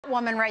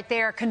Woman right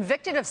there,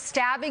 convicted of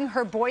stabbing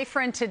her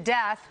boyfriend to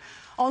death,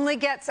 only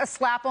gets a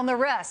slap on the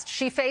wrist.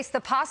 She faced the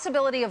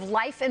possibility of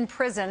life in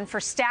prison for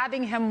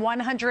stabbing him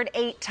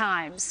 108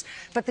 times.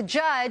 But the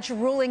judge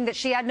ruling that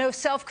she had no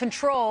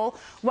self-control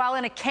while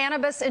in a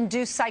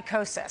cannabis-induced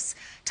psychosis.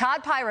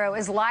 Todd Pyro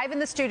is live in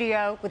the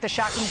studio with the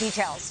shocking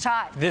details.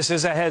 Todd. This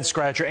is a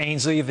head-scratcher,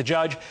 Ainsley. The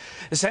judge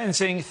is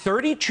sentencing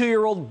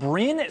 32-year-old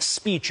Bryn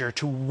Speecher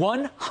to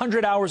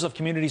 100 hours of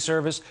community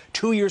service,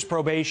 2 years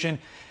probation.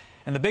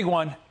 And the big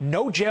one,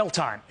 no jail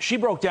time. She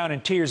broke down in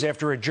tears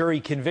after a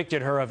jury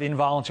convicted her of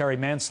involuntary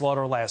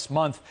manslaughter last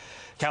month.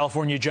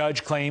 California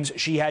judge claims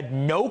she had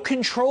no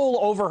control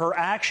over her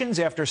actions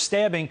after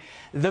stabbing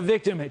the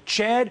victim,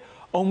 Chad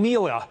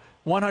O'Meala,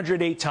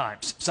 108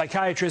 times.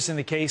 Psychiatrists in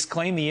the case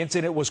claim the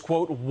incident was,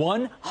 quote,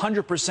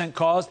 100%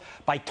 caused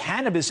by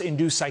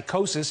cannabis-induced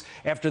psychosis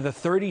after the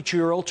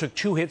 32-year-old took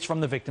 2 hits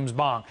from the victim's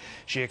bong.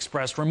 She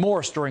expressed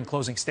remorse during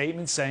closing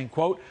statements, saying,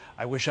 quote,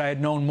 "I wish I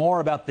had known more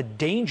about the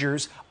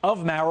dangers of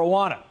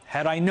marijuana.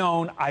 Had I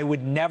known, I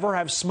would never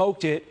have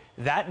smoked it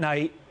that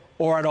night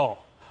or at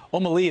all."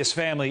 O'Meala's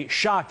family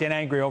shocked and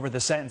angry over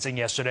the sentencing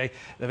yesterday.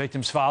 The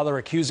victim's father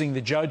accusing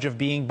the judge of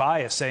being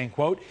biased, saying,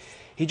 quote,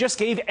 "He just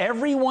gave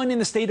everyone in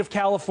the state of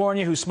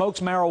California who smokes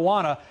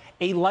marijuana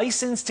a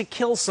license to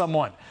kill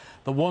someone."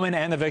 The woman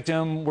and the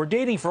victim were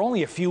dating for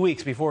only a few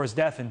weeks before his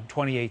death in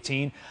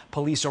 2018.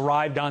 Police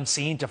arrived on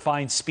scene to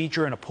find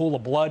Speecher in a pool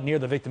of blood near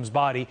the victim's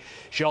body.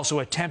 She also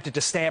attempted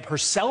to stab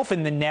herself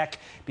in the neck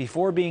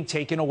before being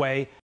taken away